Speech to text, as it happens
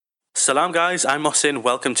Salam guys, I'm Mohsin.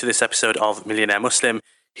 Welcome to this episode of Millionaire Muslim.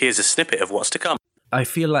 Here's a snippet of what's to come. I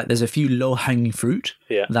feel like there's a few low-hanging fruit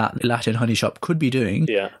that Latin Honey Shop could be doing,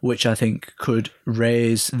 which I think could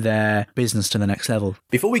raise their business to the next level.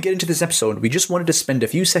 Before we get into this episode, we just wanted to spend a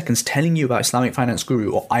few seconds telling you about Islamic Finance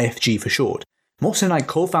Guru, or IFG for short. Mohsin and I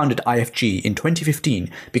co-founded IFG in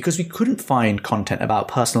 2015 because we couldn't find content about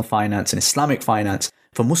personal finance and Islamic finance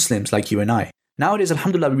for Muslims like you and I. Nowadays,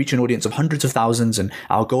 alhamdulillah, we reach an audience of hundreds of thousands, and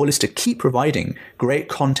our goal is to keep providing great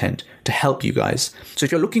content to help you guys. So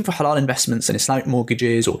if you're looking for halal investments and Islamic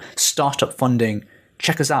mortgages or startup funding,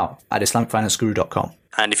 check us out at islamicfinanceguru.com.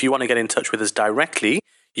 And if you want to get in touch with us directly,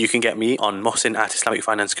 you can get me on Mohsin at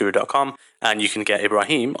islamicfinanceguru.com, and you can get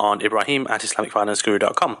Ibrahim on Ibrahim at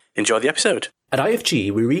islamicfinanceguru.com. Enjoy the episode. At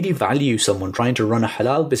IFG, we really value someone trying to run a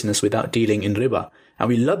halal business without dealing in riba, and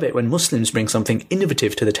we love it when Muslims bring something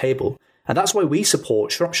innovative to the table. And that's why we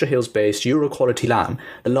support Shropshire Hills-based Euro Quality Lamb,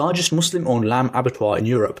 the largest Muslim-owned lamb abattoir in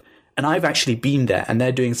Europe. And I've actually been there, and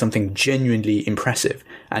they're doing something genuinely impressive,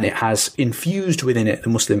 and it has infused within it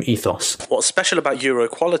the Muslim ethos. What's special about Euro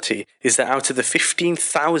Quality is that out of the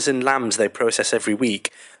 15,000 lambs they process every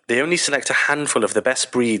week, they only select a handful of the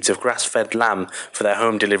best breeds of grass-fed lamb for their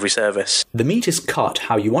home delivery service. The meat is cut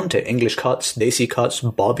how you want it, English cuts, desi cuts,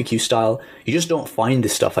 barbecue style. You just don't find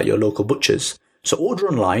this stuff at your local butchers. So order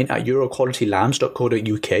online at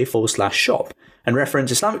euroqualitylambs.co.uk/shop and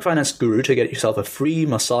reference Islamic Finance Guru to get yourself a free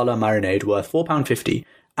masala marinade worth £4.50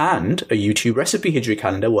 and a YouTube recipe hijri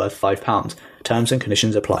calendar worth £5. Terms and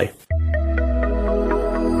conditions apply.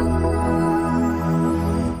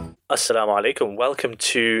 Assalamu alaikum. Welcome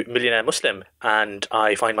to Millionaire Muslim. And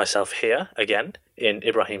I find myself here again in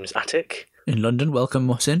Ibrahim's attic. In London, welcome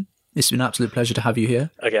Mohsin. It's been an absolute pleasure to have you here.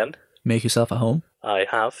 Again. Make yourself at home. I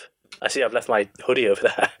have. I see I've left my hoodie over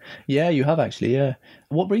there. Yeah, you have actually, yeah.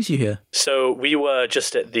 What brings you here? So we were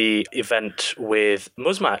just at the event with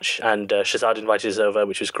Muzmatch, and Shazad invited us over,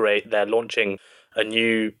 which was great. They're launching a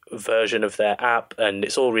new version of their app, and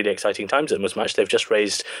it's all really exciting times at Muzmatch. They've just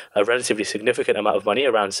raised a relatively significant amount of money,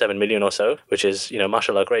 around 7 million or so, which is,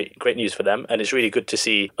 mashallah, great news for them. And it's really good to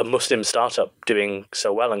see a Muslim startup doing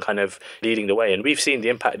so well and kind of leading the way. And we've seen the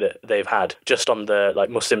impact that they've had just on the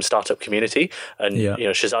Muslim startup community. And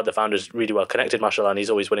Shazad, the founder, is really well connected, mashallah, and he's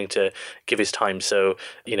always willing to give his time. So,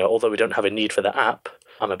 although we don't have a need for the app,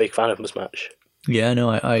 I'm a big fan of Muzmatch. Yeah, no,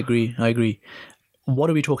 I agree.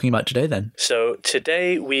 What are we talking about today then? So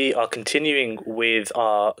today we are continuing with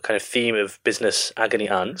our kind of theme of business agony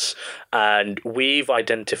aunts, and we've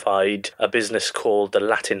identified a business called the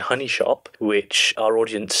Latin Honey Shop, which our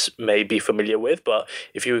audience may be familiar with, but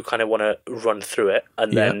if you kind of want to run through it,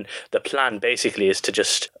 and then the plan basically is to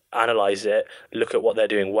just analyze it, look at what they're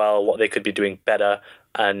doing well, what they could be doing better,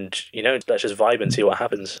 and, let's just vibe and see what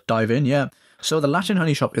happens. Dive in, yeah. So the Latin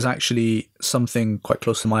Honey Shop is actually something quite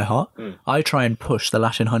close to my heart. I try and push the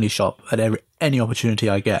Latin Honey Shop at any opportunity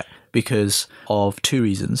I get because of two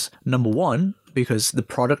reasons. Number one, because the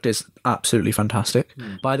product is absolutely fantastic.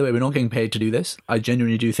 By the way, we're not getting paid to do this. I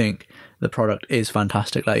genuinely do think the product is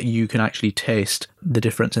fantastic. Like, you can actually taste the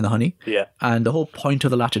difference in the honey. Yeah. And the whole point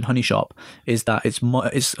of the Latin Honey Shop is that it's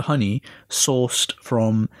honey sourced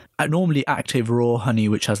from normally active raw honey,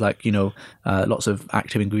 which has lots of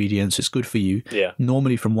active ingredients. It's good for you. Yeah.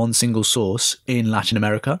 Normally from one single source in Latin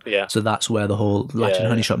America. Yeah. So that's where the whole Latin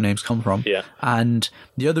Honey Shop names come from. Yeah. And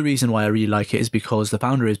the other reason why I really like it is because the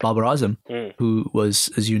founder is Babar Azam, who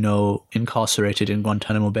was, as you know, incarcerated in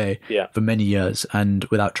Guantanamo Bay for many years and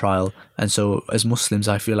without trial. And so as Muslims,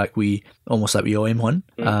 I feel like we owe him one.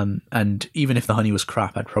 And even if the honey was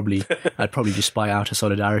crap, I'd probably just buy out of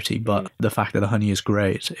solidarity. But the fact that the honey is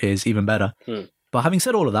great is even better. But having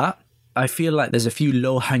said all of that, I feel like there's a few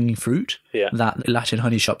low-hanging fruit that Latin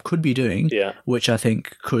Honey Shop could be doing, which I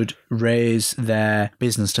think could raise their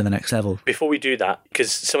business to the next level. Before we do that,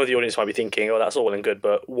 because some of the audience might be thinking, oh, that's all well and good,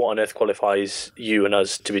 but what on earth qualifies you and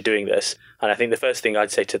us to be doing this? And I think the first thing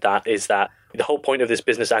I'd say to that is that the whole point of this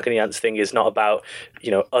business agony ants thing is not about,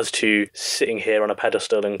 us two sitting here on a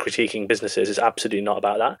pedestal and critiquing businesses. It's absolutely not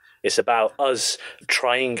about that. It's about us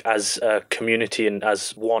trying as a community and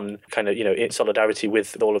as one kind of, in solidarity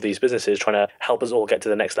with all of these businesses, trying to help us all get to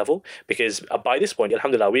the next level. Because by this point,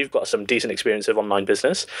 alhamdulillah, we've got some decent experience of online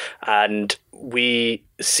business, and we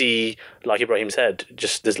see, like Ibrahim said,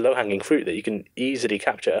 just there's low-hanging fruit that you can easily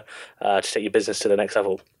capture to take your business to the next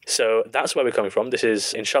level. So that's where we're coming from. This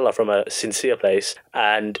is, inshallah, from a sincere place.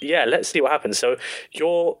 And let's see what happens. So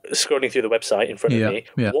you're scrolling through the website in front of me.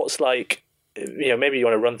 Yeah. What's maybe you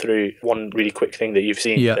want to run through one really quick thing that you've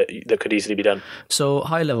seen that could easily be done. So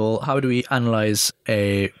high level, how do we analyze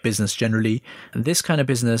a business generally? This kind of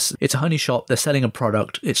business, it's a honey shop. They're selling a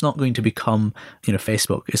product. It's not going to become,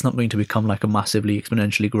 Facebook. It's not going to become like a massively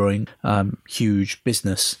exponentially growing, huge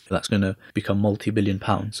business that's going to become multi-billion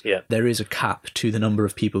pounds. Yeah. There is a cap to the number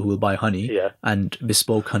of people who will buy honey and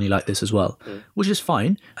bespoke honey like this as well, which is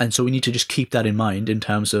fine. And so we need to just keep that in mind in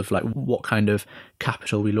terms of like what kind of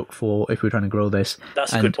capital we look for if we're trying to grow this.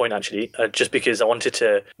 That's a good point, actually, just because I wanted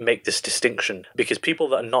to make this distinction, because people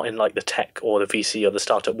that are not in like the tech or the VC or the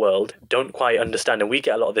startup world don't quite understand, and we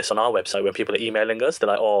get a lot of this on our website when people are emailing us. They're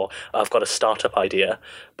like, oh, I've got a startup idea,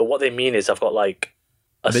 but what they mean is I've got like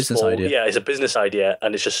a business idea. Yeah, it's a business idea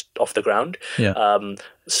and it's just off the ground.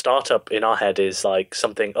 Startup in our head is like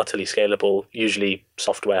something utterly scalable, usually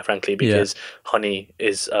software, frankly, because honey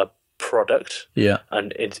is a product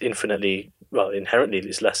and it's infinitely, inherently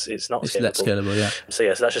it's not scalable. It's less scalable, So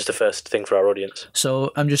that's just the first thing for our audience.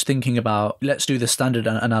 So I'm just thinking about, let's do the standard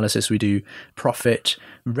analysis we do. Profit,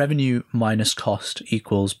 revenue minus cost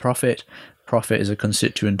equals profit. Profit is a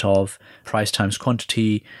constituent of price times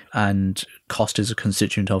quantity, and cost is a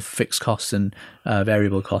constituent of fixed costs and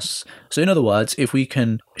variable costs. So in other words, if we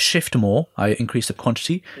can shift more, increase the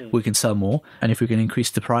quantity, we can sell more. And if we can increase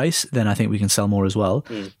the price, then I think we can sell more as well.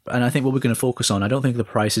 And I think what we're going to focus on, I don't think the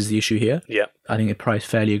price is the issue here. Yeah. I think they price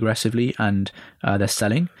fairly aggressively and they're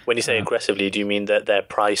selling. When you say aggressively, do you mean that they're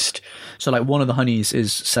priced? So like one of the honeys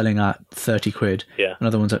is selling at 30 quid. Yeah.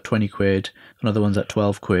 Another one's at 20 quid. Another one's at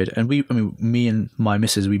 12 quid. And me and my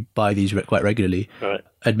missus, we buy these quite regularly. Right.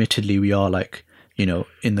 Admittedly, we are like,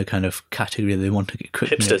 in the kind of category that they want to get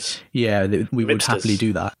quick. Hipsters. We would happily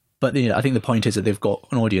do that. But I think the point is that they've got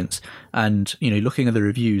an audience, and looking at the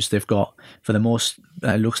reviews, they've got, for the most,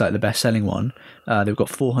 it looks like the best-selling one, they've got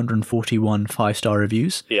 441 5-star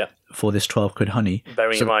reviews. Yeah. For this 12 quid honey.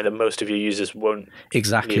 Bearing in mind that most of your users won't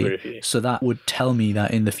leave a review. So that would tell me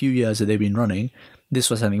that in the few years that they've been running, this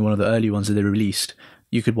was I think one of the early ones that they released,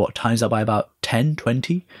 you could times that by about 10,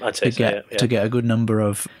 20 I'd say to get a good number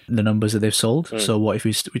of the numbers that they've sold. So what if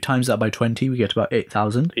we times that by 20, we get about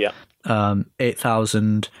 8,000. Yeah.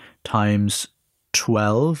 8,000 times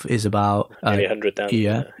 12 is about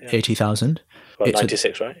 100,000. 80,000. About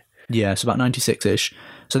 96, right? Yeah, it's about 96-ish.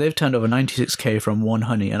 So they've turned over 96k from one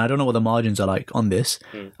honey, and I don't know what the margins are like on this.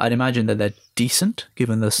 I'd imagine that they're decent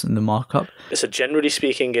given the markup. So generally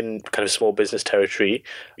speaking, in kind of small business territory,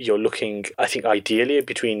 you're looking, I think, ideally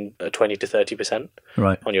between 20 to 30%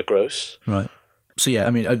 on your gross. Right. So yeah,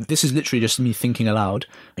 this is literally just me thinking aloud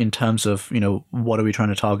in terms of, what are we trying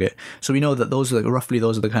to target? So we know that those are roughly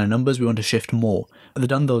the kind of numbers we want to shift more. They've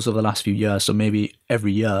done those over the last few years, so maybe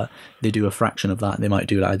every year they do a fraction of that. They might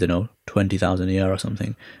do, 20,000 a year or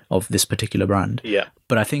something of this particular brand. Yeah.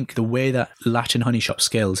 But I think the way that Latin Honey Shop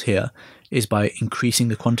scales here is by increasing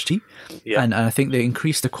the quantity. Yeah. And I think they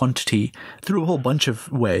increase the quantity through a whole bunch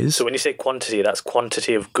of ways. So when you say quantity, that's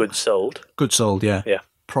quantity of goods sold? Goods sold, yeah. Yeah.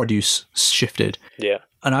 Produce shifted. Yeah.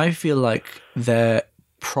 And I feel like their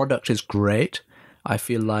product is great. I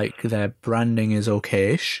feel like their branding is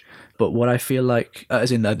okay-ish. But what I feel like,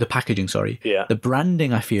 as in the packaging, sorry. Yeah. The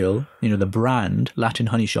branding, I feel, the brand, Latin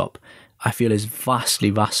Honey Shop, I feel is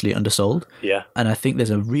vastly, vastly undersold. Yeah. And I think there's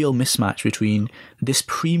a real mismatch between this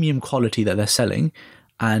premium quality that they're selling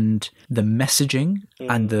and the messaging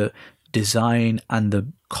and the design and the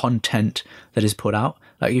content that is put out.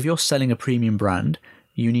 Like if you're selling a premium brand,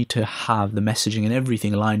 you need to have the messaging and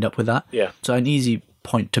everything lined up with that. Yeah. So an easy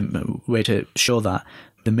way to show that,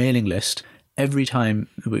 the mailing list, every time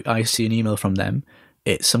I see an email from them,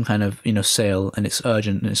 it's some kind of, sale and it's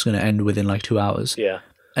urgent and it's going to end within 2 hours. Yeah.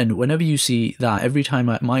 And whenever you see that, every time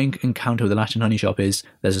my encounter with the Latin Honey Shop is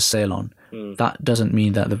there's a sale on. That doesn't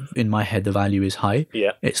mean that in my head the value is high.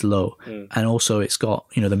 Yeah. It's low. And also it's got,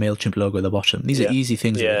 the MailChimp logo at the bottom. These are easy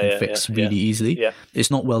things that you can fix really easily. Yeah. It's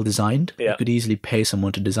not well designed. Yeah. You could easily pay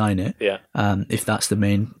someone to design it. Yeah. If that's the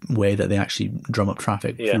main way that they actually drum up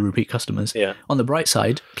traffic through repeat customers. Yeah. On the bright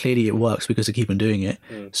side, clearly it works because they keep on doing it.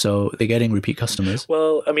 So they're getting repeat customers.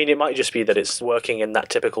 Well, it might just be that it's working in that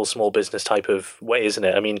typical small business type of way, isn't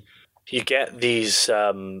it? You get these,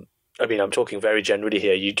 I'm talking very generally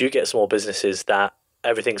here. You do get small businesses that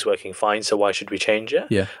everything's working fine, so why should we change it?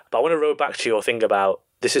 Yeah. But I want to roll back to your thing about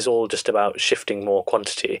this is all just about shifting more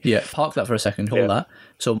quantity. Yeah, park that for a second, hold that.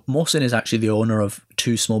 So Mohsin is actually the owner of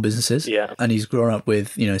 2 small businesses. Yeah. And he's grown up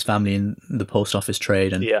with, his family in the post office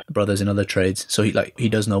trade and brothers in other trades. So he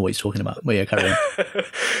does know what he's talking about. But yeah, carry on.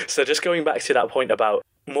 So just going back to that point about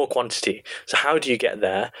more quantity. So how do you get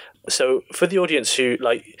there? So for the audience who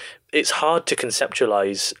it's hard to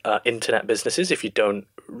conceptualize internet businesses if you don't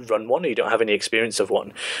run one, or you don't have any experience of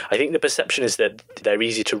one. I think the perception is that they're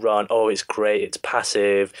easy to run. Oh, it's great, it's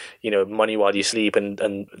passive, money while you sleep, and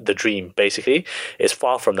the dream, basically. It's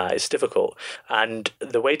far from that. It's difficult. And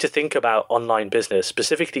the way to think about online business,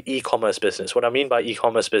 specifically e-commerce business, what I mean by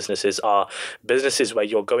e-commerce businesses are businesses where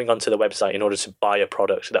you're going onto the website in order to buy a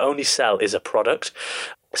product. The only sell is a product.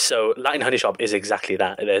 So Latin Honey Shop is exactly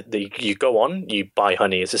that. You go on, you buy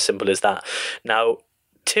honey. It's as simple as that. Now,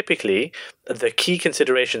 typically, the key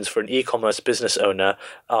considerations for an e-commerce business owner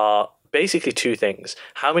are basically two things.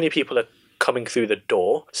 How many people are coming through the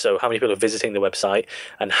door, so how many people are visiting the website,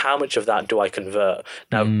 and how much of that do I convert?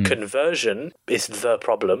 Now, conversion is the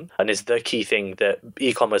problem and is the key thing that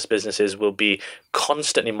e-commerce businesses will be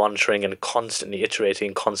constantly monitoring and constantly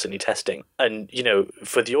iterating, constantly testing. And,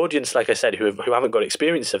 for the audience, like I said, who haven't got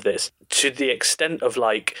experience of this, to the extent of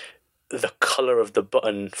like the color of the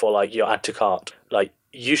button for like your add to cart, like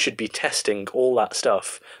you should be testing all that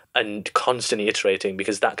stuff and constantly iterating,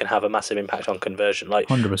 because that can have a massive impact on conversion, like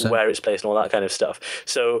 100%. Where it's placed and all that kind of stuff.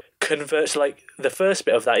 So like the first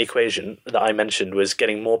bit of that equation that I mentioned was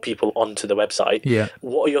getting more people onto the website. Yeah.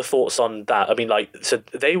 What are your thoughts on that? I mean, so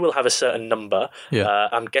they will have a certain number. Yeah.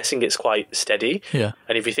 I'm guessing it's quite steady. Yeah.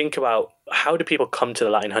 And if you think about how do people come to the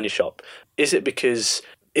Latin Honey Shop, is it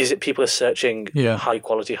people are searching high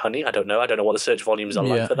quality honey? I don't know what the search volumes are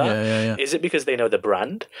like for that. Yeah. Is it because they know the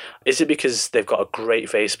brand? Is it because they've got a great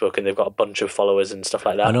Facebook and they've got a bunch of followers and stuff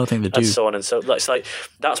like that? I don't think they do. And so on and so. It's like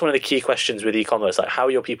that's one of the key questions with e-commerce. Like, how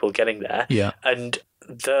are your people getting there? Yeah. And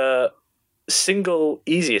the single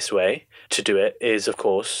easiest way to do it is, of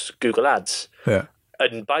course, Google Ads. Yeah.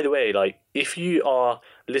 And by the way, like if you are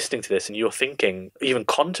listening to this and you're thinking, even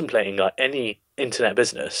contemplating like any internet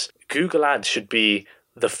business, Google Ads should be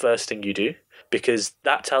the first thing you do, because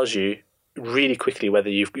that tells you really quickly whether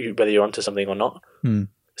you're onto something or not.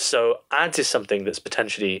 So ads is something that's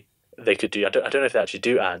potentially they could do. I don't know if they actually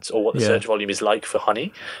do ads or what the search volume is like for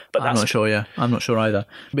honey, but I'm not sure. I'm not sure either.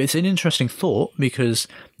 But it's an interesting thought, because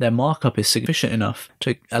their markup is sufficient enough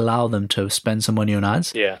to allow them to spend some money on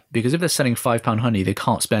ads. Yeah. Because if they're selling £5 honey, they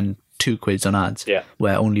can't spend £2 on ads. Yeah.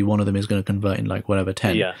 Where only one of them is going to convert in like whatever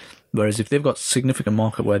 10. Yeah. Whereas if they've got significant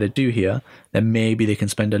markup where they do here, then maybe they can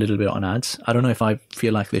spend a little bit on ads. I don't know if I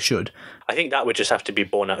feel like they should. I think that would just have to be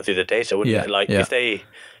borne out through the data, wouldn't it? Like if they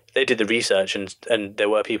did the research and there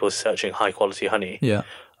were people searching high quality honey. Yeah.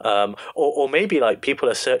 Or maybe like people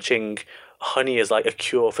are searching honey as like a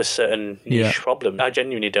cure for certain niche problems. I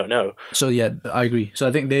genuinely don't know. So yeah, I agree. So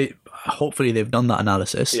I think hopefully they've done that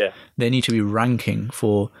analysis. Yeah. They need to be ranking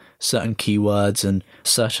for certain keywords and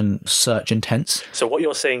certain search intents. So what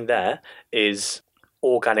you're saying there is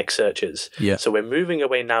organic searches. Yeah. So we're moving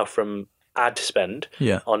away now from ad spend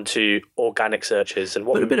onto organic searches, and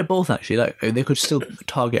a bit of both actually. Like they could still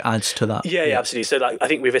target ads to that. Yeah, absolutely. So like I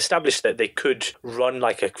think we've established that they could run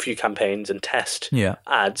like a few campaigns and test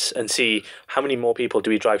ads and see how many more people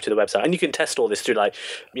do we drive to the website. And you can test all this through like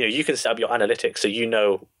you can set up your analytics so you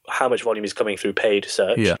know how much volume is coming through paid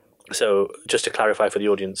search. Yeah. So just to clarify for the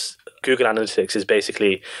audience, Google Analytics is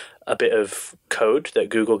basically a bit of code that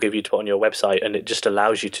Google give you to put on your website, and it just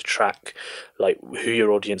allows you to track like who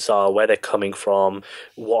your audience are, where they're coming from,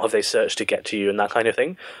 what have they searched to get to you, and that kind of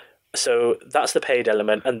thing. So that's the paid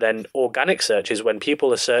element. And then organic search is when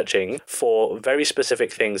people are searching for very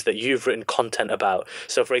specific things that you've written content about.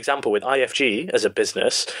 So for example, with IFG as a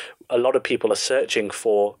business, a lot of people are searching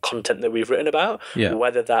for content that we've written about,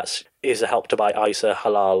 whether that's is a help to buy ISA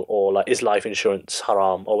halal or like is life insurance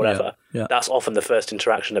haram or whatever. Yeah. That's often the first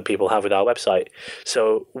interaction that people have with our website.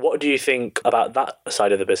 So what do you think about that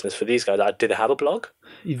side of the business for these guys? Do they have a blog?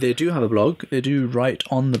 They do have a blog. They do write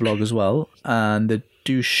on the blog as well, and they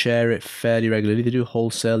do share it fairly regularly. They do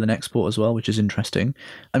wholesale and export as well, which is interesting.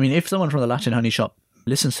 I mean, if someone from the Latin Honey Shop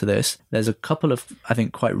listens to this, there's a couple of, I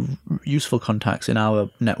think, quite useful contacts in our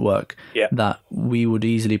network that we would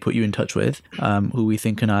easily put you in touch with, who we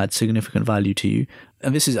think can add significant value to you.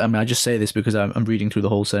 And this is, I mean, I just say this because I'm reading through the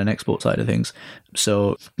wholesale and export side of things.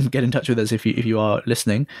 So get in touch with us if you are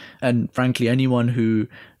listening. And frankly, anyone who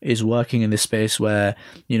is working in this space where,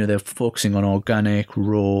 they're focusing on organic,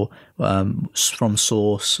 raw, from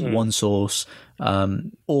source, one source,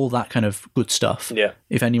 all that kind of good stuff. Yeah.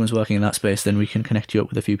 If anyone's working in that space, then we can connect you up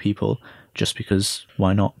with a few people, just because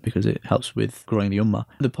why not? Because it helps with growing the ummah.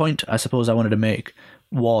 The point I suppose I wanted to make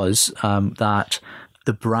was that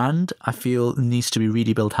the brand, I feel, needs to be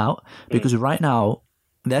really built out, because right now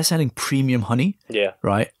they're selling premium honey. Yeah.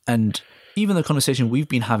 Right. And even the conversation we've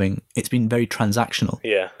been having, it's been very transactional.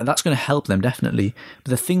 Yeah. And that's going to help them, definitely.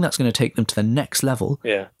 But the thing that's going to take them to the next level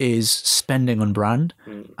is spending on brand.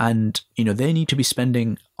 And, they need to be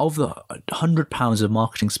spending, of the £100 of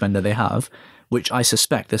marketing spend that they have, which I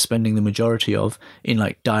suspect they're spending the majority of in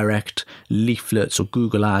like direct leaflets or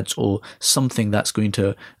Google ads or something that's going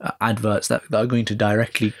to adverts that are going to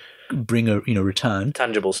directly bring a return.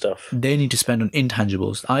 Tangible stuff. They need to spend on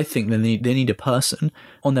intangibles. I think they need a person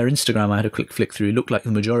on their Instagram. I had a quick flick through. It looked like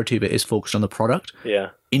the majority of it is focused on the product.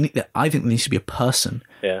 Yeah. I think there needs to be a person.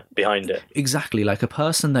 Yeah, behind it. Exactly, like a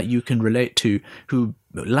person that you can relate to. Who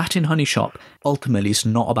Latin Honey Shop ultimately is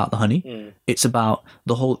not about the honey. It's about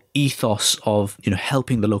the whole ethos of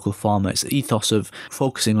helping the local farmer. It's the ethos of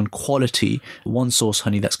focusing on quality, one source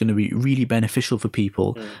honey that's going to be really beneficial for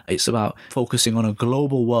people. It's about focusing on a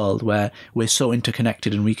global world where we're so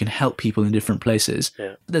interconnected and we can help people in different places.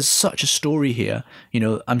 Yeah. There's such a story here.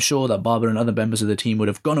 I'm sure that Barbara and other members of the team would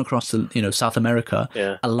have gone across to South America,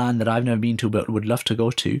 a land that I've never been to but would love to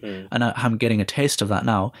go to, and I'm getting a taste of that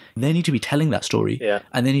now. They need to be telling that story.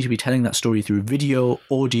 And they need to be telling that story through video,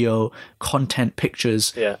 audio, content,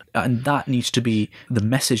 pictures. And that needs to be the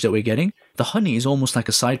message that we're getting. The honey is almost like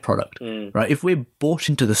a side product, right? If we're bought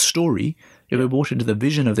into the story, if we're bought into the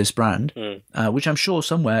vision of this brand, which I'm sure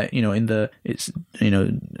somewhere,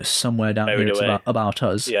 somewhere down here it's about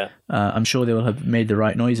us. I'm sure they will have made the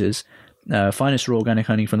right noises. Finest raw organic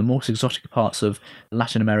honey from the most exotic parts of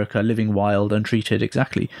Latin America, living wild, untreated,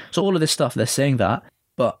 exactly. So all of this stuff, they're saying that,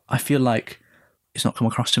 but I feel like it's not come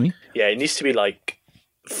across to me. Yeah, it needs to be like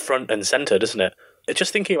front and center, doesn't it?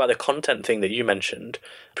 Just thinking about the content thing that you mentioned,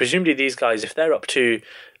 presumably these guys, if they're up to,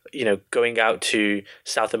 going out to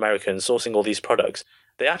South America and sourcing all these products,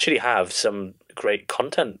 they actually have some great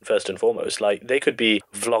content first and foremost. Like they could be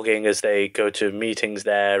vlogging as they go to meetings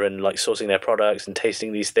there and like sourcing their products and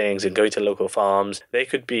tasting these things and going to local farms. They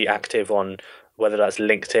could be active on whether that's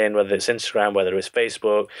LinkedIn, whether it's Instagram, whether it's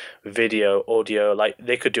Facebook, video, audio. Like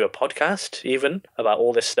they could do a podcast even about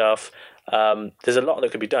all this stuff. There's a lot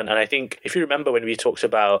that could be done. And I think if you remember when we talked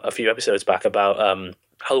about a few episodes back about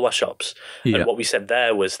halwa shops, and what we said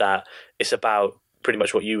there was that it's about pretty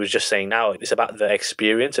much what you was just saying now. It's about the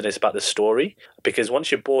experience and it's about the story, because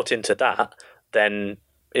once you're bought into that, then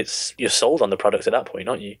you're sold on the product at that point,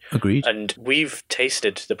 aren't you? Agreed. And we've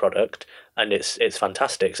tasted the product and it's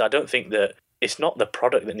fantastic. So I don't think that it's not the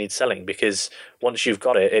product that needs selling, because once you've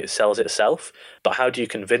got it, it sells itself. But how do you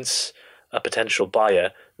convince a potential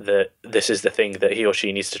buyer that this is the thing that he or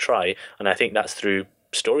she needs to try? And I think that's through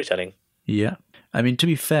storytelling. Yeah. I mean, to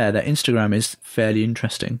be fair, their Instagram is fairly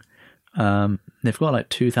interesting. They've got like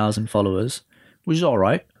 2,000 followers, which is all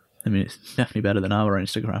right. I mean, it's definitely better than our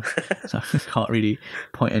Instagram, so I can't really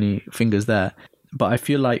point any fingers there. But I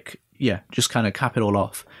feel like, just kind of cap it all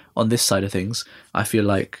off on this side of things. I feel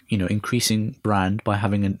like, increasing brand by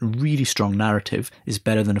having a really strong narrative is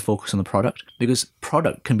better than a focus on the product, because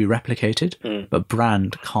product can be replicated, but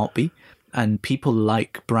brand can't be. And people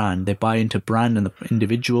like brand. They buy into brand and the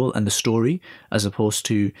individual and the story as opposed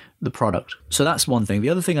to the product. So that's one thing. The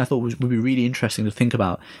other thing I thought would be really interesting to think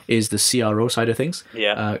about is the CRO side of things,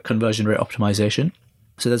 conversion rate optimization.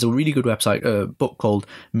 So there's a really good website, a book called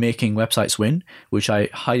Making Websites Win, which I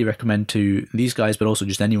highly recommend to these guys, but also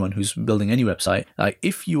just anyone who's building any website. Like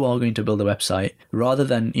if you are going to build a website, rather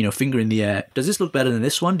than, finger in the air, does this look better than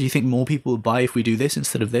this one? Do you think more people will buy if we do this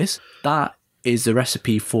instead of this? That is the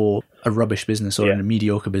recipe for a rubbish business or a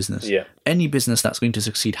mediocre business. Any business that's going to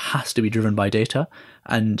succeed has to be driven by data,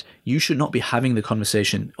 and you should not be having the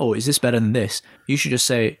conversation, oh, is this better than this? You should just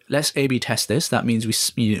say, let's A/B test this. That means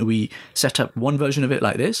we set up one version of it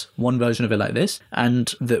like this, one version of it like this,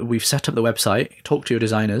 and that we've set up the website, talk to your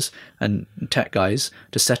designers and tech guys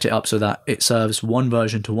to set it up so that it serves one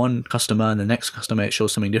version to one customer, and the next customer it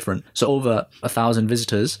shows something different. So over 1,000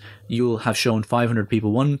 visitors, you'll have shown 500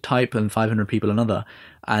 people one type and 500 people another.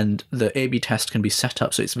 And the A/B test can be set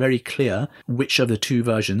up so it's very clear which of the two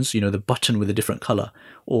versions, the button with a different color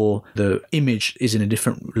or the image is in a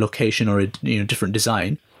different location or a different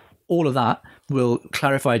design. All of that will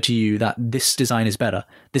clarify to you that this design is better,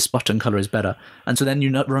 this button color is better. And so then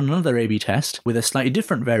you run another A/B test with a slightly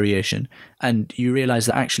different variation, and you realize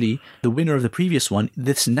that actually the winner of the previous one,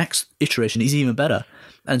 this next iteration is even better.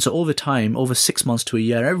 And so over time, over 6 months to a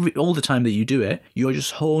year, all the time that you do it, you're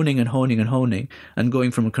just honing and honing and honing and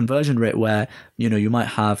going from a conversion rate where, you might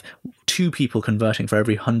have 2 people converting for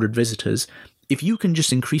every 100 visitors. If you can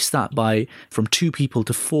just increase that from 2 people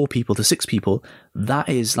to 4 people to 6 people, that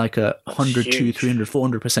is like a 100, 200, 300,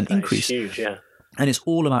 400% increase. Huge, yeah. And it's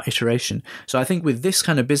all about iteration. So I think with this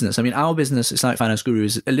kind of business, I mean, our business, Islamic Finance Guru,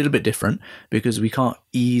 is a little bit different because we can't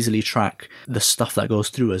easily track the stuff that goes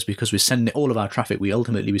through us because we send it, all of our traffic, we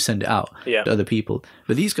send it out to other people.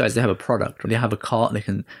 But these guys, they have a product, they have a cart, they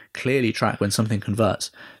can clearly track when something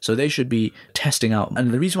converts. So they should be testing out.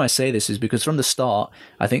 And the reason why I say this is because from the start,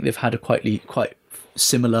 I think they've had a quite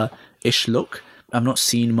similar-ish look. I've not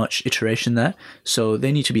seen much iteration there. So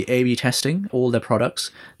they need to be A/B testing all their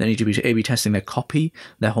products. They need to be A/B testing their copy,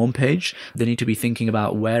 their homepage. They need to be thinking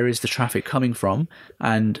about where is the traffic coming from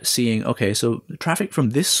and seeing, okay, so traffic from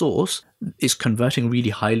this source is converting really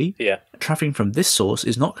highly. Yeah. Traffic from this source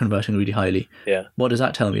is not converting really highly. Yeah. What does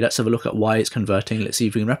that tell me? Let's have a look at why it's converting. Let's see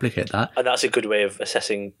if we can replicate that. And that's a good way of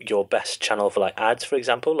assessing your best channel for like ads, for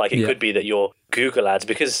example. Like it could be that your Google ads,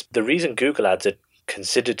 because the reason Google ads are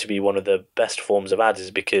considered to be one of the best forms of ads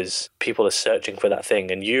is because people are searching for that thing,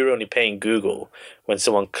 and you're only paying Google when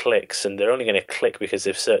someone clicks, and they're only going to click because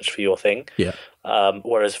they've searched for your thing. Yeah.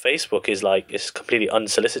 Whereas Facebook is like, it's completely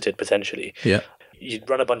unsolicited potentially. Yeah. You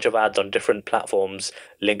run a bunch of ads on different platforms,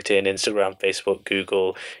 LinkedIn, Instagram, Facebook,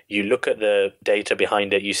 Google. You look at the data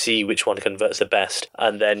behind it, you see which one converts the best,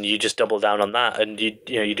 and then you just double down on that, and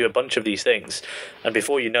you do a bunch of these things, and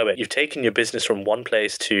before you know it, you've taken your business from one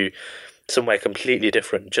place to somewhere completely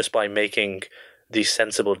different just by making these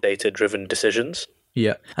sensible data-driven decisions.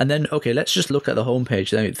 Yeah. And then, okay, let's just look at the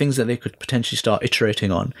homepage. I mean, things that they could potentially start iterating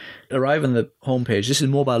on. Arrive on the homepage. This is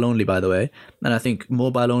mobile only, by the way. And I think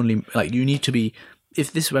mobile only, like you need to be,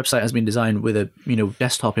 if this website has been designed with a,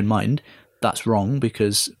 desktop in mind, that's wrong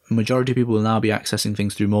because majority of people will now be accessing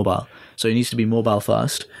things through mobile. So it needs to be mobile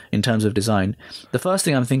first in terms of design. The first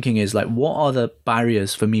thing I'm thinking is like, what are the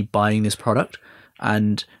barriers for me buying this product?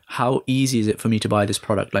 And how easy is it for me to buy this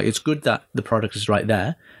product? Like, it's good that the product is right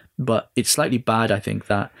there, but it's slightly bad, I think,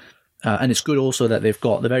 that, and it's good also that they've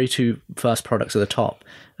got the very two first products at the top.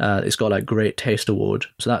 It's got like Great Taste Award.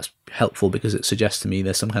 So that's helpful because it suggests to me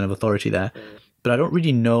there's some kind of authority there. But I don't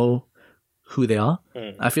really know who they are.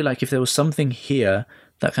 I feel like if there was something here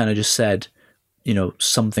that kind of just said,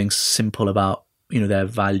 something simple about, their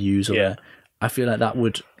values or I feel like that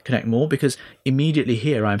would connect more because immediately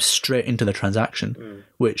here I'm straight into the transaction,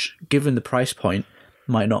 which given the price point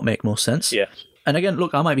might not make more sense. Yeah. And again,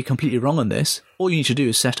 look, I might be completely wrong on this. All you need to do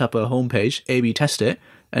is set up a homepage, A/B test it,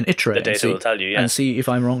 and iterate. The data will tell you, and see if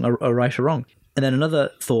I'm wrong or right or wrong. And then another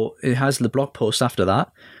thought, it has the blog post after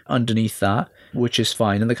that, underneath that, which is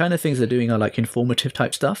fine. And the kind of things they're doing are like informative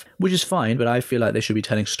type stuff, which is fine, but I feel like they should be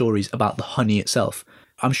telling stories about the honey itself.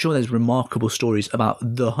 I'm sure there's remarkable stories about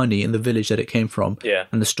the honey and the village that it came from. Yeah.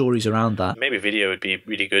 And the stories around that. Maybe video would be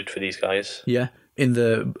really good for these guys. Yeah. In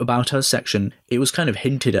the About Us section, it was kind of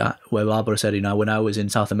hinted at where Barbara said, when I was in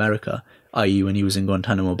South America, i.e. when he was in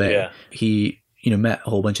Guantanamo Bay, he met a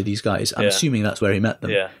whole bunch of these guys. I'm assuming that's where he met them.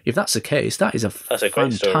 Yeah. If that's the case, that's a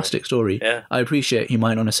fantastic story. Yeah. I appreciate he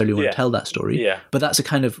might not necessarily want to tell that story, but that's a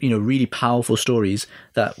kind of, really powerful stories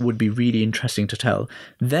that would be really interesting to tell.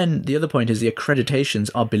 Then the other point is the accreditations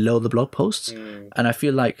are below the blog posts. And I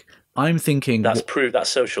feel like I'm thinking... That's proof. That's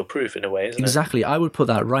social proof in a way, isn't it? Exactly. I would put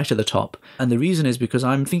that right at the top. And the reason is because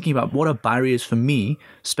I'm thinking about what are barriers for me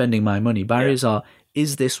spending my money. Barriers are,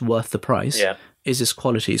 is this worth the price? Yeah. Is this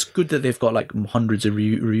quality? It's good that they've got like hundreds of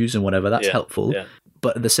reviews and whatever. That's helpful. Yeah.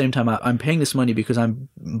 But at the same time, I'm paying this money because I'm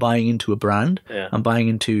buying into a brand. Yeah. I'm buying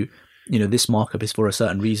into, this markup is for a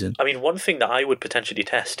certain reason. I mean, one thing that I would potentially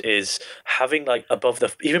test is having like above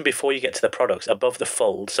the, even before you get to the products, above the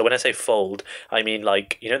fold. So when I say fold, I mean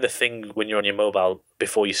like, the thing when you're on your mobile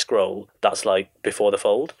before you scroll, that's like before the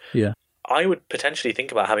fold. Yeah. I would potentially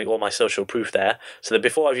think about having all my social proof there so that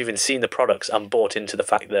before I've even seen the products, I'm bought into the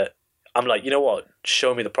fact that I'm like, you know what,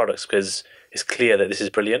 show me the products because it's clear that this is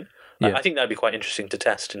brilliant. I think that'd be quite interesting to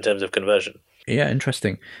test in terms of conversion. Yeah,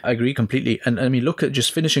 interesting. I agree completely. And I mean, look at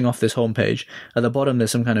just finishing off this homepage. At the bottom,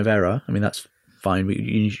 there's some kind of error. I mean, that's fine.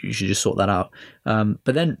 You should just sort that out.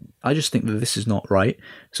 But then I just think that this is not right.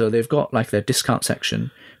 So they've got like their discount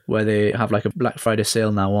section where they have like a Black Friday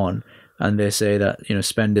sale now on. And they say that,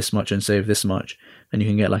 spend this much and save this much. And you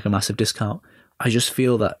can get like a massive discount. I just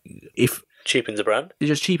feel that if... Cheapens a brand? It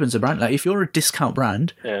just cheapens a brand. Like if you're a discount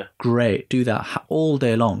brand, great, do that all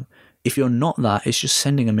day long. If you're not that, it's just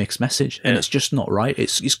sending a mixed message and it's just not right.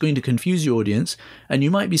 It's going to confuse your audience and you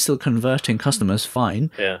might be still converting customers, fine.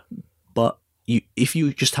 Yeah. But if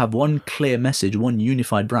you just have one clear message, one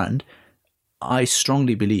unified brand, I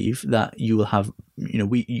strongly believe that you will have,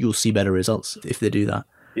 you'll see better results if they do that.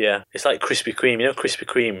 Yeah, it's like Krispy Kreme. You know, Krispy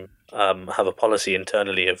Kreme have a policy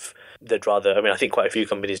internally of they'd rather. I mean, I think quite a few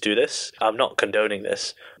companies do this. I'm not condoning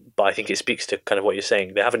this, but I think it speaks to kind of what you're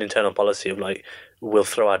saying. They have an internal policy of like, we'll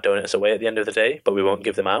throw our donuts away at the end of the day, but we won't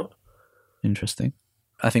give them out. Interesting.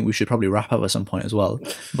 I think we should probably wrap up at some point as well.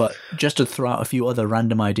 But just to throw out a few other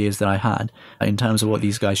random ideas that I had in terms of what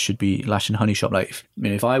these guys should be, Latin Honey Shop. Like,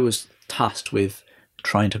 if I was tasked with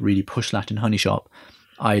trying to really push Latin Honey Shop,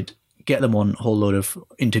 I'd get them on a whole load of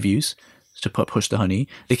interviews to push the honey.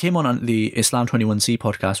 They came on the Islam 21C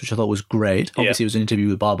podcast, which I thought was great. Obviously, it was an interview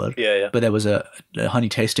with Babar. Yeah. But there was a honey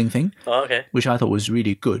tasting thing, which I thought was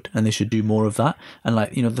really good, and they should do more of that. And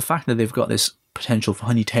like, the fact that they've got this potential for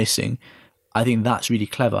honey tasting, I think that's really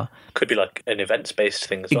clever. Could be like an events-based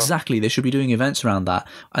thing as well. Exactly. They should be doing events around that.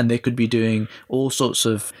 And they could be doing all sorts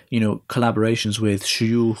of, collaborations with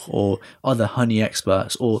shuyukh or other honey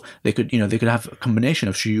experts. Or they could have a combination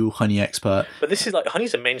of shuyukh, honey expert. But this is like,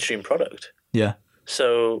 honey's a mainstream product. Yeah.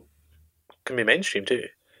 So it can be mainstream too.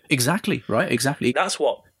 Exactly. Right. Exactly. That's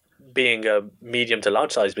what being a medium to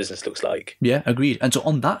large size business looks like. Yeah, agreed. And so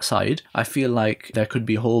on that side, I feel like there could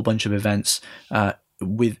be a whole bunch of events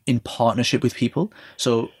in partnership with people.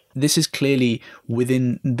 So this is clearly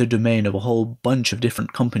within the domain of a whole bunch of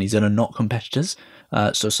different companies that are not competitors.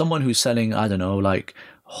 So someone who's selling, I don't know, like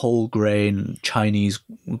whole grain Chinese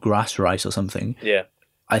grass rice or something,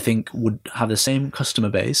 I think would have the same customer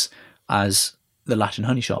base as the Latin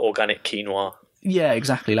Honey Shop. Organic quinoa. Yeah,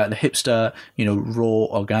 exactly. Like the hipster,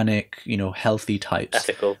 raw, organic, healthy types.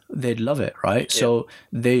 Ethical. They'd love it, right? Yeah. So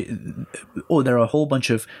there are a whole bunch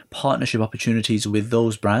of partnership opportunities with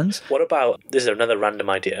those brands. What about, this is another random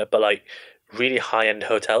idea, but like really high-end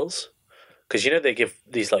hotels? Because, they give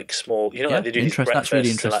these like small, like they do these breakfasts really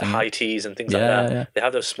and like high teas and things like that. Yeah. They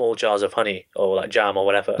have those small jars of honey or like jam or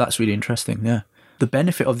whatever. That's really interesting, yeah. The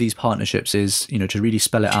benefit of these partnerships is, to really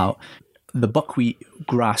spell it out, the buckwheat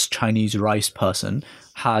grass Chinese rice person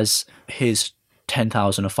has his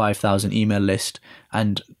 10,000 or 5,000 email list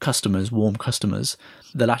and customers, warm customers.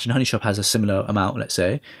 The Latin Honey Shop has a similar amount, let's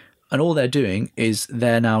say. And all they're doing is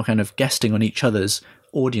they're now kind of guesting on each other's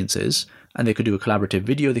audiences, and they could do a collaborative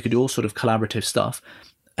video. They could do all sort of collaborative stuff.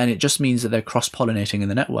 And it just means that they're cross-pollinating in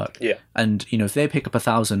the network. Yeah. And, if they pick up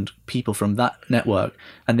 1,000 people from that network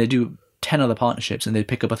and they do 10 other partnerships and they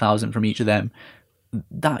pick up 1,000 from each of them,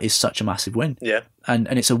 that is such a massive win. Yeah. And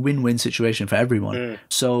it's a win-win situation for everyone.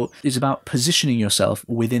 So it's about positioning yourself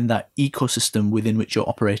within that ecosystem within which you're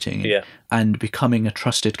operating and becoming a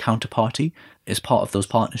trusted counterparty is part of those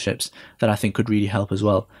partnerships that I think could really help as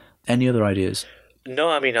well. Any other ideas?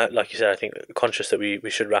 No, I mean, like you said, I think conscious that we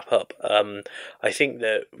should wrap up. I think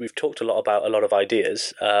that we've talked a lot about a lot of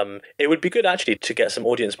ideas. It would be good actually to get some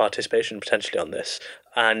audience participation potentially on this.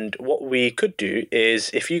 And what we could do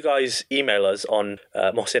is if you guys email us on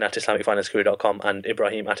Mohsin@IslamicFinanceGuru.com and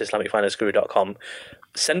Ibrahim@IslamicFinanceGuru.com,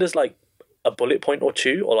 send us like a bullet point or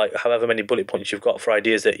two, or like however many bullet points you've got for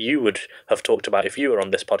ideas that you would have talked about if you were on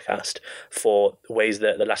this podcast for ways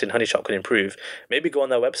that the Latin Honey Shop can improve. Maybe go on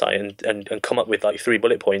their website and come up with like 3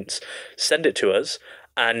 bullet points, send it to us,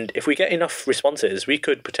 and if we get enough responses, we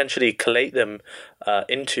could potentially collate them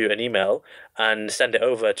into an email and send it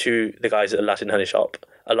over to the guys at the Latin Honey Shop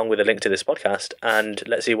along with a link to this podcast, and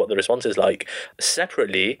let's see what the response is like.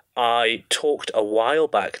 Separately, I talked a while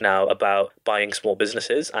back now about buying small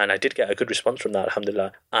businesses, and I did get a good response from that,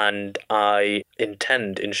 alhamdulillah, and I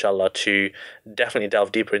intend, inshallah, to definitely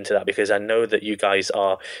delve deeper into that because I know that you guys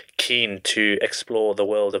are keen to explore the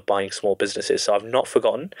world of buying small businesses, so I've not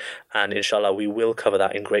forgotten, and inshallah we will cover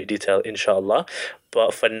that in great detail, inshallah.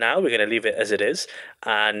 But for now, we're going to leave it as it is.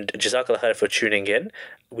 And Jazakallah khair for tuning in.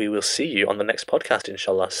 We will see you on the next podcast,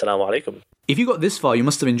 inshallah. Assalamu alaikum. If you got this far, you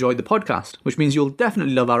must have enjoyed the podcast, which means you'll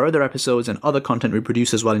definitely love our other episodes and other content we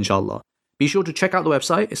produce as well, inshallah. Be sure to check out the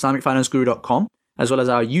website, IslamicFinanceGuru.com, as well as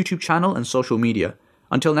our YouTube channel and social media.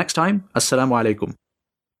 Until next time, Assalamu alaikum.